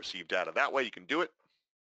or receive data that way, you can do it.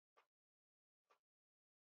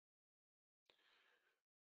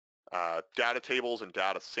 Data tables and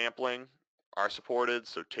data sampling are supported.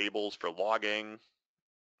 So tables for logging,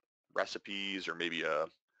 recipes, or maybe a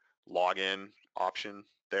login option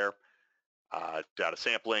there. Data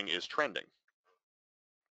sampling is trending.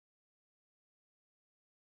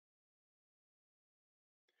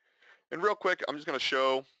 And real quick, I'm just going to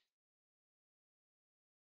show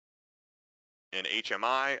an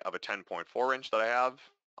HMI of a 10.4 inch that I have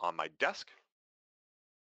on my desk.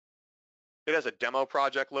 It has a demo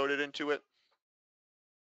project loaded into it.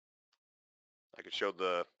 I could show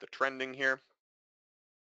the trending here.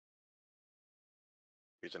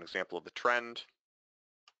 Here's an example of the trend.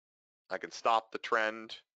 I can stop the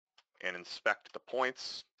trend and inspect the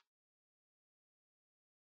points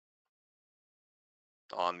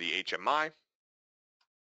on the HMI.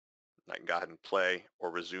 I can go ahead and play or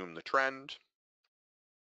resume the trend.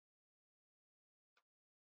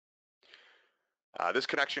 This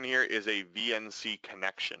connection here is a VNC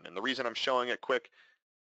connection, and the reason I'm showing it quick,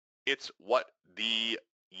 it's what the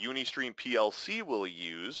Unistream PLC will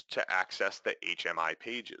use to access the HMI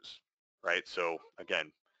pages, right? So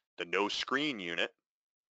again, the no screen unit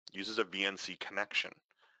uses a VNC connection.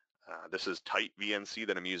 This is tight VNC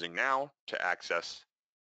that I'm using now to access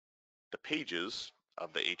the pages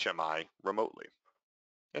of the HMI remotely.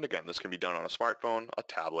 And again, this can be done on a smartphone, a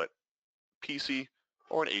tablet, PC,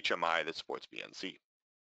 or an HMI that supports VNC.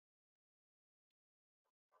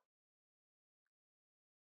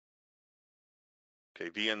 Okay,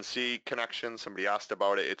 VNC connection, somebody asked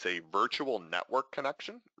about it. It's a virtual network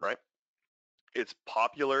connection, right? It's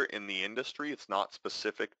popular in the industry. It's not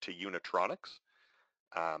specific to Unitronics.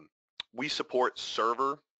 We support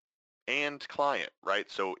server and client,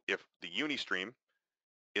 right? So if the Unistream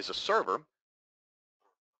is a server,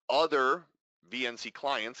 other VNC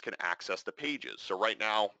clients can access the pages. So right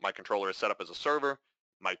now, my controller is set up as a server.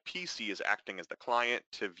 My PC is acting as the client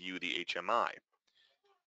to view the HMI.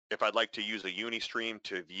 If I'd like to use a Unistream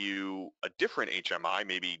to view a different HMI,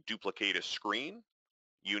 maybe duplicate a screen,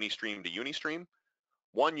 Unistream to Unistream,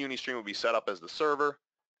 one Unistream would be set up as the server,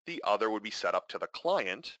 the other would be set up to the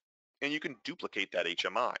client, and you can duplicate that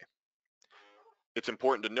HMI. It's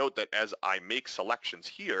important to note that as I make selections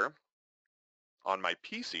here on my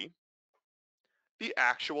PC, the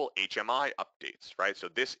actual HMI updates, right? So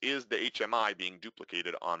this is the HMI being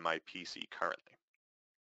duplicated on my PC currently.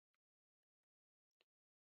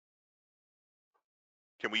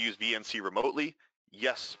 Can we use VNC remotely?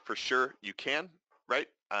 Yes, for sure you can, right?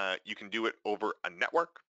 You can do it over a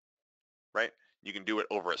network, right? You can do it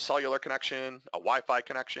over a cellular connection, a Wi-Fi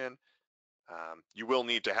connection. You will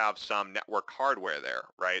need to have some network hardware there,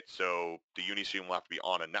 right? So the Unistream will have to be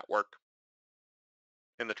on a network,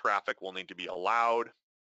 and the traffic will need to be allowed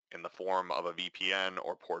in the form of a VPN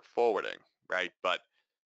or port forwarding, right? But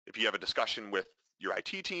if you have a discussion with your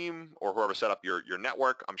IT team or whoever set up your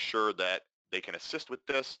network, I'm sure that they can assist with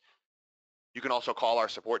this. You can also call our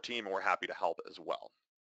support team, and we're happy to help as well.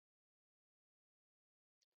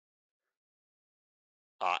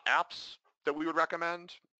 Apps that we would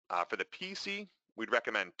recommend for the PC, we'd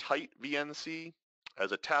recommend Tight VNC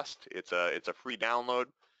as a test. It's a free download.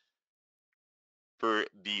 For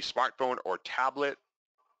the smartphone or tablet,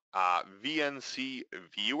 VNC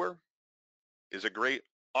Viewer is a great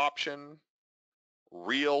option.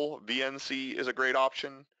 Real VNC is a great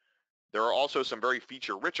option. There are also some very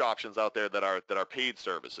feature-rich options out there that are paid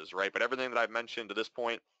services, right? But everything that I've mentioned to this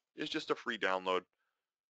point is just a free download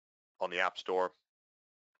on the App Store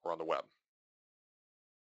or on the web.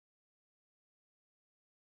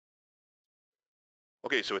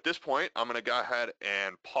 Okay, so at this point, I'm going to go ahead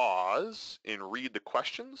and pause and read the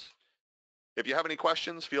questions. If you have any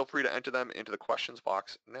questions, feel free to enter them into the questions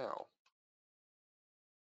box now.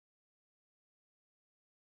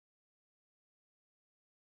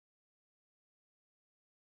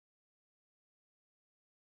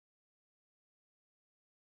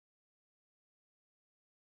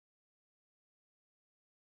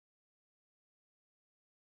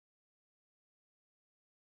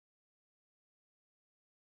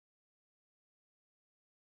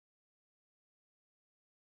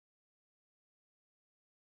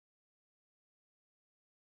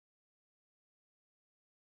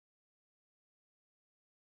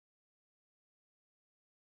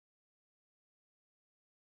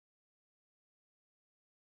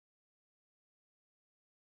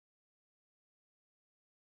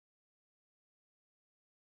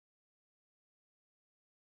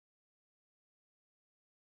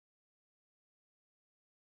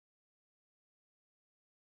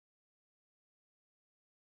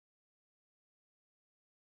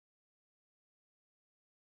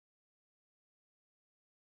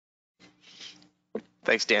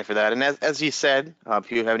 Thanks, Dan, for that. And as he said,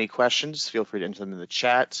 if you have any questions, feel free to enter them in the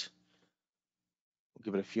chat. We'll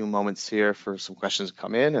give it a few moments here for some questions to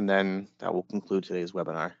come in, and then that will conclude today's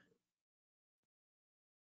webinar.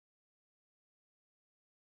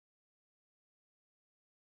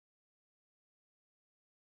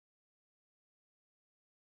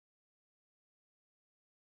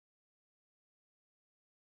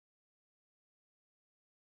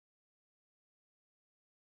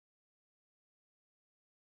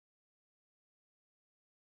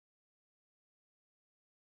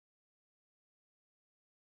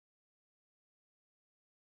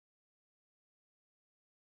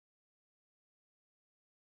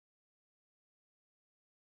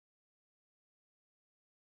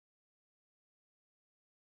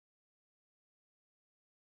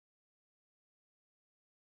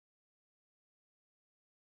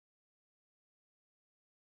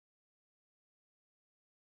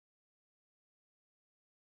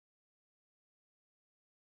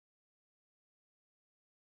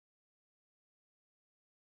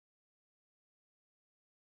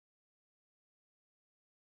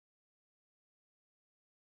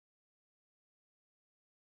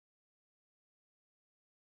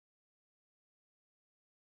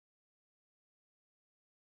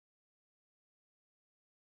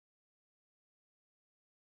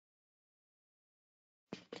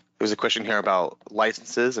 There's a question here about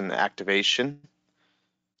licenses and activation.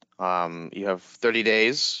 You have 30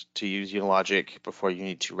 days to use Unilogic before you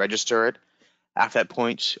need to register it. After that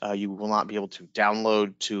point, you will not be able to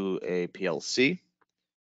download to a PLC.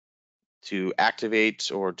 To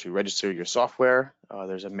activate or to register your software,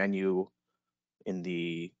 there's a menu in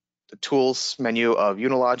the tools menu of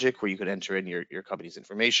Unilogic where you can enter in your company's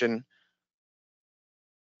information.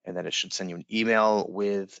 And then it should send you an email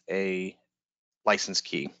with a license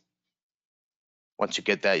key. Once you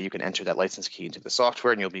get that, you can enter that license key into the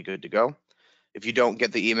software and you'll be good to go. If you don't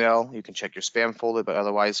get the email, you can check your spam folder, but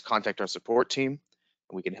otherwise contact our support team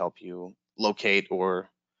and we can help you locate or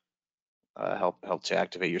help to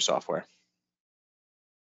activate your software.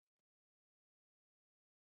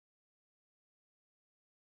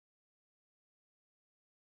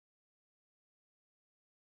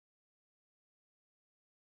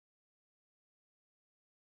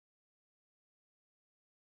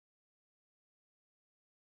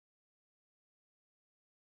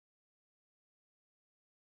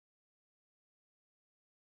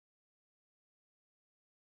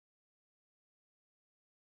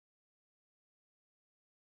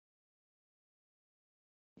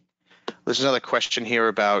 There's another question here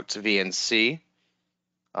about VNC.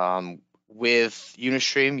 With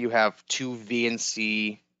Unistream, you have two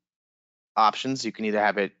VNC options. You can either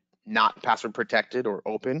have it not password protected or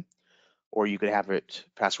open, or you could have it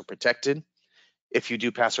password protected. If you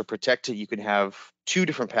do password protected, you can have two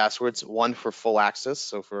different passwords, one for full access,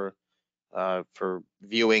 so for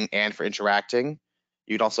viewing and for interacting.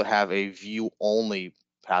 You'd also have a view only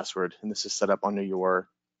password, and this is set up under your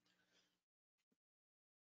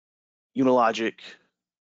Unilogic.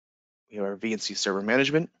 We have our VNC server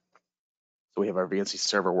management. So we have our VNC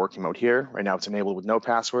server working mode here. Right now it's enabled with no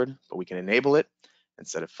password, but we can enable it and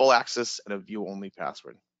set a full access and a view only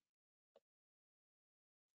password.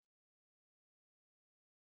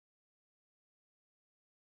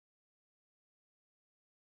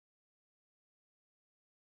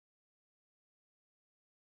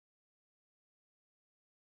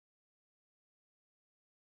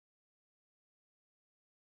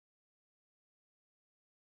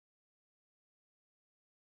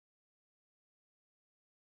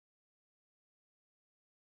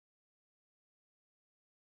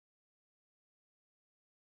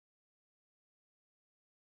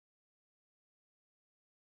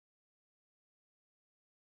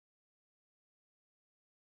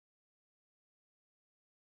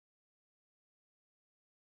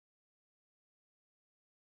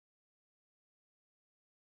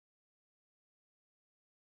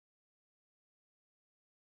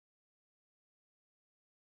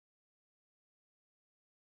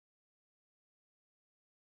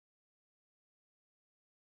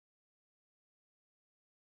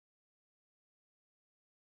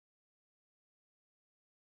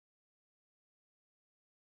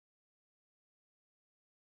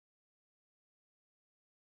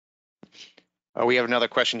 We have another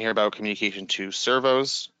question here about communication to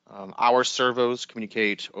servos. Our servos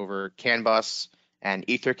communicate over CAN bus and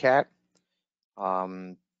EtherCAT.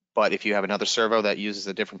 But if you have another servo that uses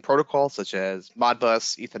a different protocol, such as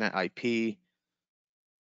Modbus, Ethernet IP,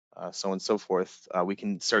 so on and so forth, we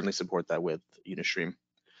can certainly support that with Unistream.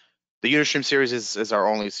 The Unistream series is our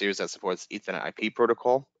only series that supports Ethernet IP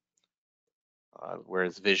protocol,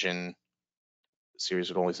 whereas Vision series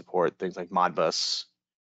would only support things like Modbus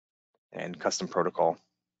and custom protocol.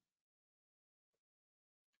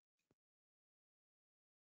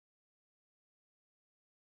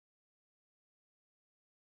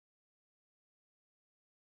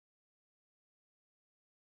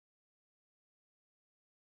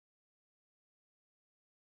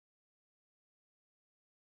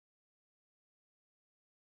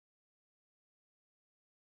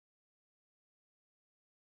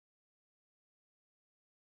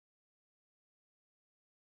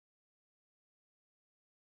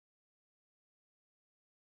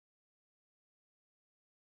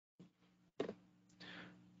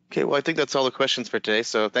 Okay, well, I think that's all the questions for today.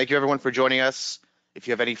 So thank you everyone for joining us. If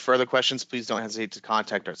you have any further questions, please don't hesitate to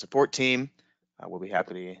contact our support team. We'll be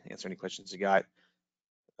happy to answer any questions you got.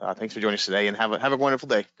 Thanks for joining us today and have a wonderful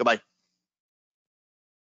day. Goodbye.